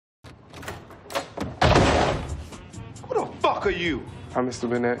fuck are you? Hi, Mr.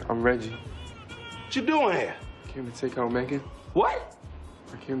 Burnett. I'm Reggie. What you doing here? Came to take out Megan. What?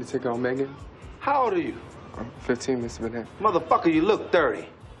 I came to take out Megan. How old are you? I'm 15, Mr. Burnett. Motherfucker, you look 30.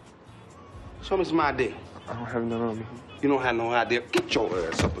 Show me some ID. I don't have none on me. You don't have no idea. Get your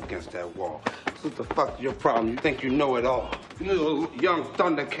ass up against that wall. What the fuck's your problem? You think you know it all. You little young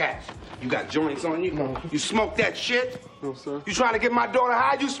Thundercats. You got joints on you? No. You smoke that shit? No, sir. You trying to get my daughter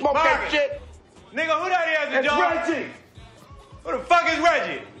high? You smoke that shit? Nigga, who that is, the It's dog? Reggie! Who the fuck is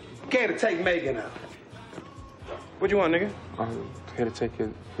Reggie? Came to take Megan out. What you want, nigga? I'm here to take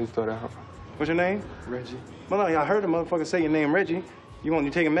his daughter out. What's your name? Reggie. Well, no, I heard the motherfucker say your name, Reggie. You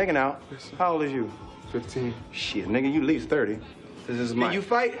taking Megan out? Yes, sir. How old is you? 15. Shit, nigga, you at least 30. This is Can Mike. you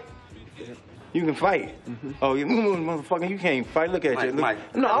fight? Yeah. You can fight. Oh, you motherfucker, you can't fight. Look at you. Look.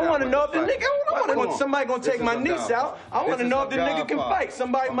 Mike. No, I want to know if the Mike. nigga. I want Mike, somebody gonna take This my is a niece Godfather. out. I want to This know is if the a nigga can Godfather. fight.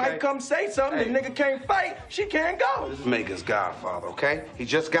 Somebody Okay. might come say something. Hey. The nigga can't fight. She can't go. This is Megan's godfather, okay? He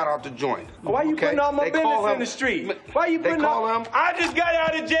just got out the joint. Why you okay? putting all my They call business in him- the street? Why you They putting call all... him... I just got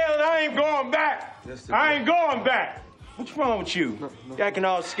out of jail and I ain't going back. I ain't going back. What's wrong with you? No. You acting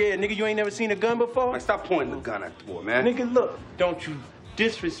all scared. Nigga, you ain't never seen a gun before? Mike, stop pointing the gun at the boy, man. Nigga, look. Don't you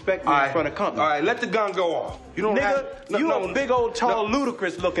disrespect me All in front of company. All right, let the gun go off. You don't Nigga, have... you a big old, tall,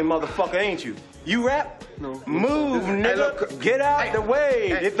 ludicrous looking motherfucker, ain't you? You rap? No. Move, Hey, nigga. look, Get out hey, the way.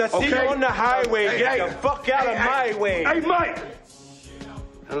 hey, If I see okay. you on the highway, Hey, get hey, the fuck out of my way. Hey, Mike!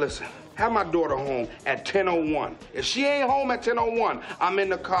 Now listen, have my daughter home at 10:01. If she ain't home at 10:01, I'm in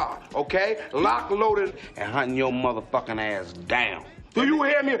the car, okay? Locked, loaded, and hunting your motherfucking ass down. Do you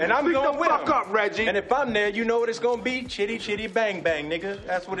hear me? And I'm Speak going the with fuck him. up, Reggie. And if I'm there, you know what it's gonna be? Chitty, chitty, bang, bang, nigga.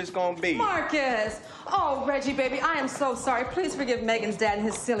 That's what it's gonna be. Marcus! Oh, Reggie, baby, I am so sorry. Please forgive Megan's dad and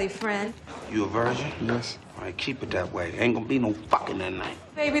his silly friend. You a virgin? Yes. All right, keep it that way. Ain't gonna be no fucking that night.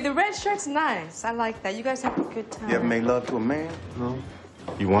 Baby, the red shirt's nice. I like that. You guys have a good time. You ever made love to a man? No.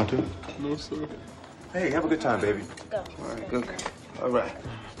 You want to? No, sir. Hey, have a good time, baby. Go. All right, good. All right.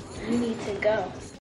 You need to go.